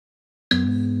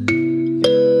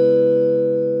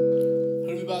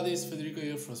everybody, it's Federico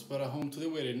here from Spotahome. Today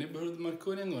we're in neighborhood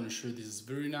Marconi. I'm going to show you this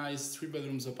very nice 3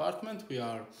 bedrooms apartment. We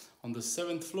are on the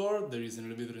 7th floor. There is an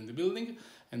elevator in the building,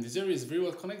 and this area is very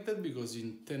well connected because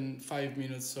in 5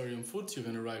 minutes on foot you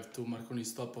can arrive to Marconi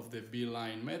stop of the B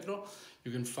line metro.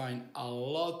 You can find a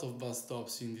lot of bus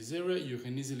stops in this area. You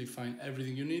can easily find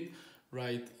everything you need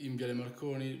right in Viale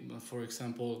Marconi, for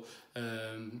example,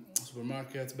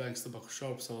 supermarkets, banks, tobacco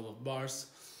shops, a lot of bars.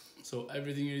 So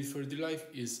everything you need for your life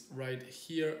is right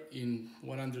here in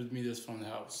 100 meters from the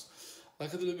house.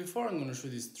 Like I did before, I'm going to show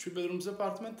you this 3 bedrooms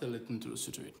apartment and let me introduce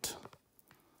you to it.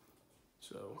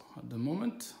 So at the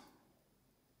moment,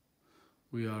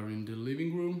 we are in the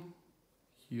living room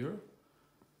here.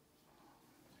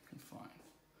 You can find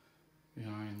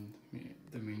behind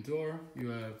the main door. You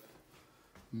have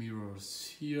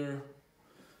mirrors here,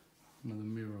 another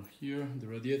mirror here, the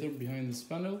radiator behind this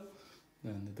panel.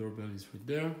 Then the doorbell is right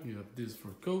there. You have this for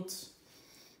coats.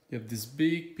 You have this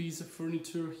big piece of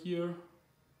furniture here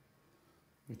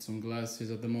with some glasses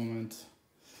at the moment.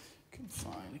 You can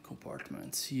find the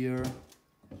compartments here.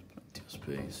 There's plenty of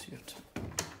space. You have to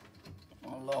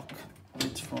unlock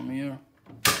it from here.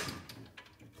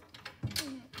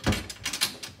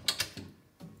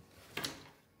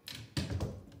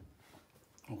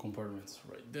 Compartments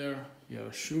right there. You have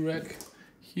a shoe rack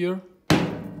here.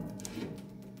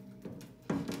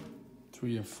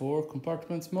 3 and 4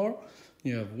 compartments more.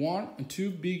 You have 1 and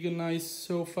 2 big and nice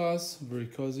sofas, very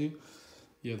cozy.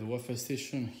 You have the Wi-Fi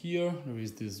station here. There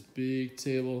is this big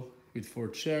table with 4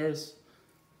 chairs.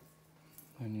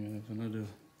 And you have another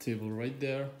table right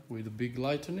there with a big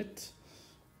light on it.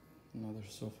 Another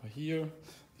sofa here.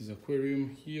 This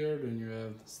aquarium here. Then you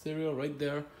have the stereo right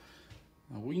there.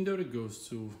 A window that goes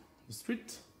to the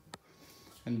street.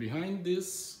 And behind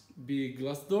this big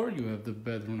glass door, you have the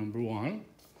bedroom number 1.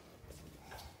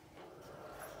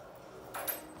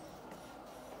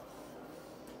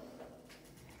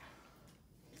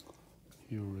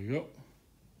 Here we go.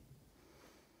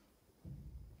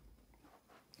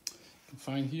 You can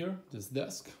find here this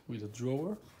desk with a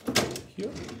drawer.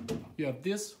 Here you have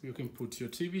this, you can put your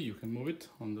TV, you can move it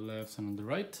on the left and on the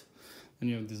right. Then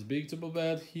you have this big double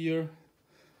bed here.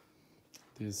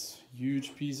 This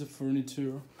huge piece of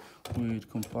furniture with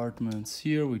compartments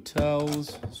here with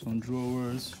towels, some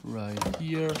drawers right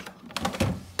here.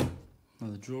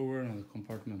 Another drawer, another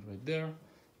compartment right there.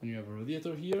 And you have a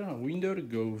radiator here, a window that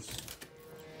goes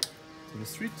to the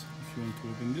street. If you want to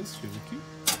open this, you have a key.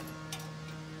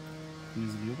 You can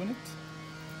easily open it.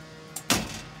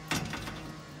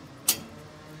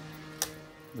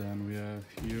 Then we have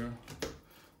here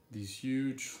this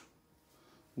huge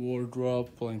wardrobe,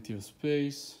 plenty of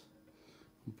space.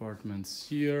 Compartments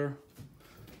here.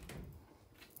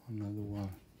 Another one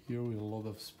here with a lot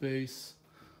of space.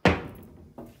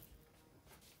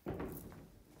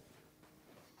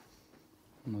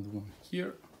 Another one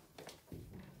here.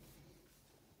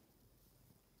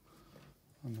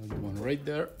 Another one right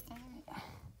there.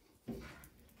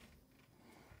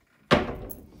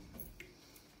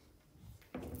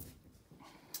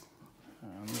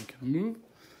 And we can move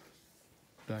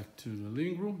back to the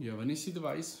living room. You have an AC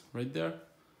device right there.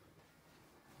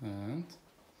 And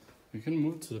we can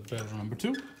move to the bedroom number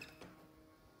 2.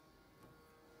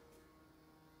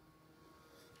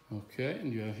 Okay,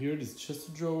 and you have here this chest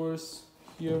of drawers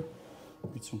here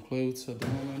with some clothes at the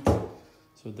moment.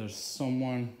 So there's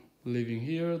someone living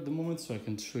here at the moment, so I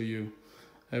can show you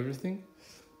everything.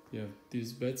 You have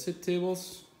these bedside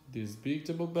tables, this big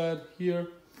table bed here.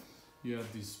 You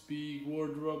have this big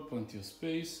wardrobe, plenty of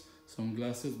space, some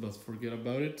glasses, but forget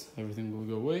about it, everything will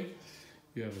go away.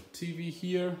 You have a TV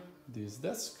here, this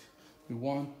desk with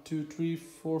 1, 2, 3,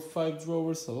 4, 5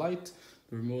 drawers, a light.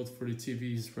 The remote for the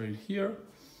TV is right here.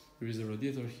 There is a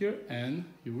radiator here, and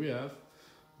here we have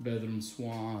bedrooms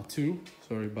 1, 2,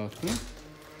 sorry, bathroom.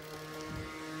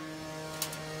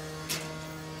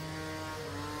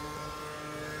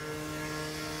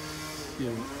 Here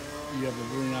you have a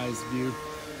very nice view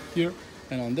here,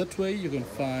 and on that way you can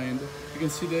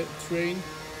see the train,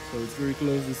 so it's very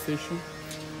close to the station.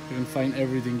 You can find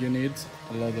everything you need,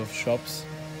 a lot of shops.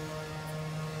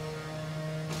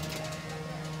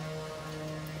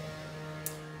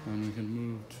 And we can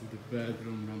move to the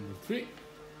bedroom number 3.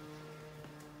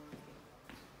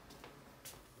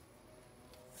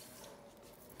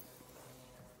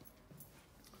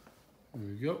 There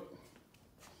we go.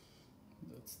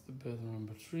 That's the bedroom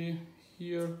number 3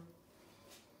 here.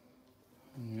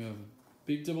 And we have a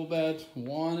big double bed,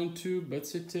 1 and 2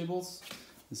 bedside tables.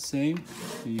 The same.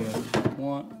 You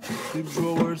have 2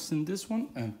 drawers in this one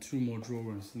and 2 more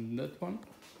drawers in that one.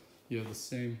 You have the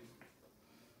same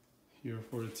here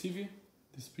for the TV.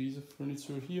 this piece of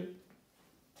furniture here,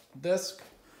 desk,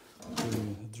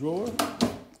 a drawer,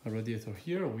 a radiator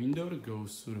here, a window that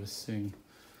goes to the same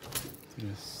to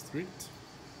the street.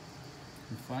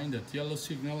 You find that yellow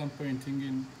signal I'm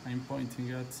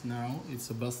pointing at now. It's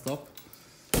a bus stop.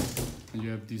 And you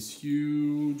have this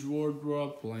huge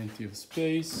wardrobe, plenty of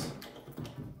space.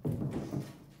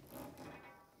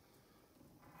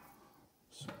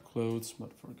 Some clothes,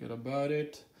 but forget about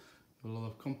it. A lot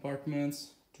of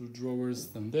compartments, 2 drawers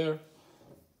down there.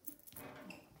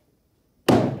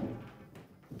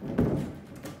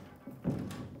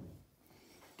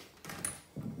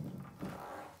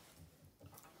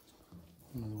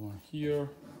 Another one here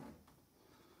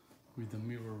with the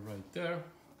mirror right there.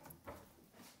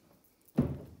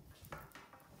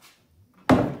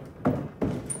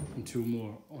 And 2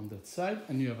 more on that side,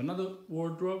 and you have another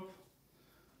wardrobe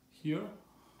here.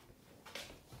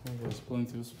 And there's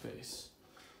plenty of space.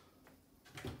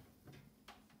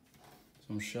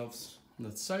 Some shelves on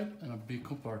that side and a big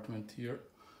compartment here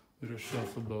with a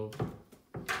shelf above.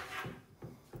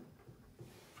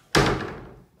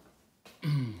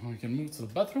 We can move to the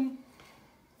bathroom.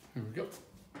 Here we go.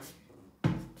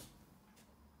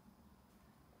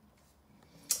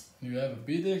 You have a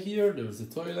bidet here, there's a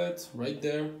toilet right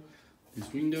there.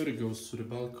 This window that goes to the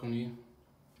balcony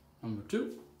number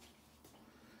 2.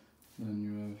 Then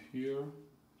you have here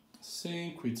a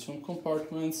sink with some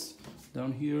compartments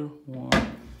down here. 1,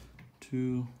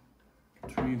 2,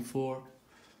 3, 4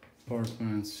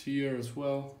 compartments here as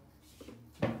well.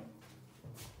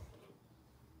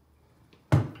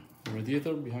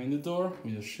 Radiator behind the door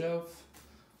with a shelf,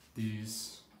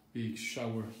 this big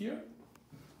shower here,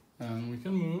 and we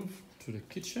can move to the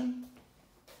kitchen.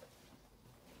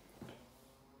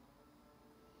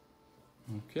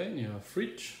 Okay, you have a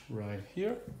fridge right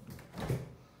here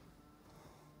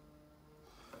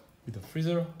with a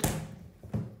freezer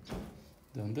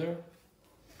down there.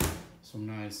 Some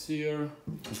nice here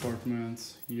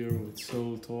compartments here with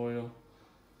salt, oil.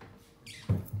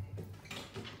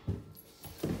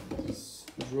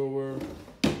 Drawer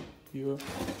here,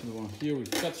 the one here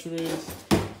with catcheries.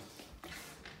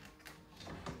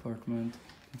 Compartment,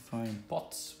 you can find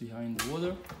pots behind the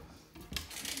water.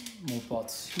 More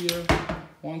pots here.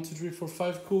 1, 2, 3, 4,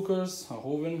 5 cookers, a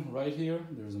oven right here.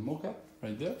 There's a mocha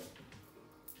right there.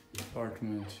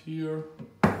 Compartment here.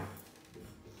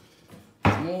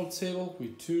 Small table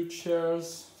with 2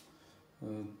 chairs.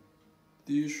 A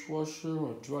dishwasher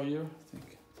or dryer, I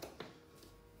think.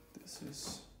 This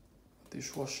is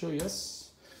dishwasher,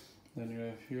 yes. Then you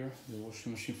have here the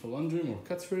washing machine for laundry, more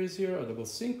catcheries here, a double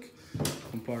sink,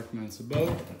 compartments above.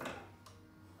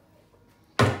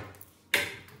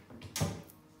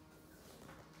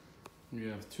 We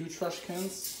have 2 trash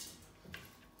cans,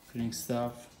 cleaning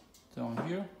staff down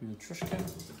here with a trash can.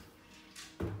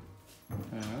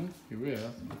 And here we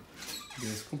have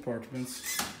these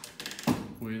compartments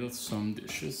with some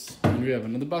dishes. And we have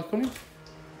another balcony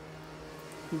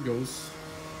who goes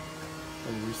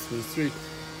always to the street.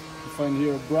 You find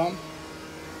here a brum.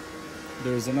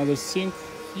 There's another sink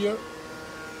here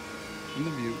in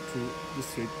the view to the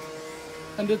street.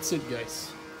 And that's it,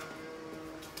 guys.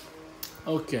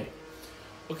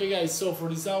 Okay guys, so for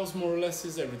this house more or less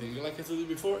is everything. Like I told you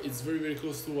before, it's very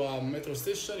close to a metro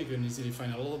station. You can easily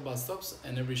find a lot of bus stops,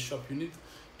 and every shop you need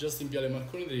just in Viale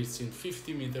Marconi that is in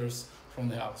 50 meters from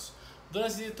the house. Don't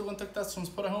hesitate to contact us from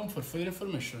Spotahome for further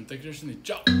information. Take care,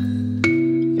 ciao!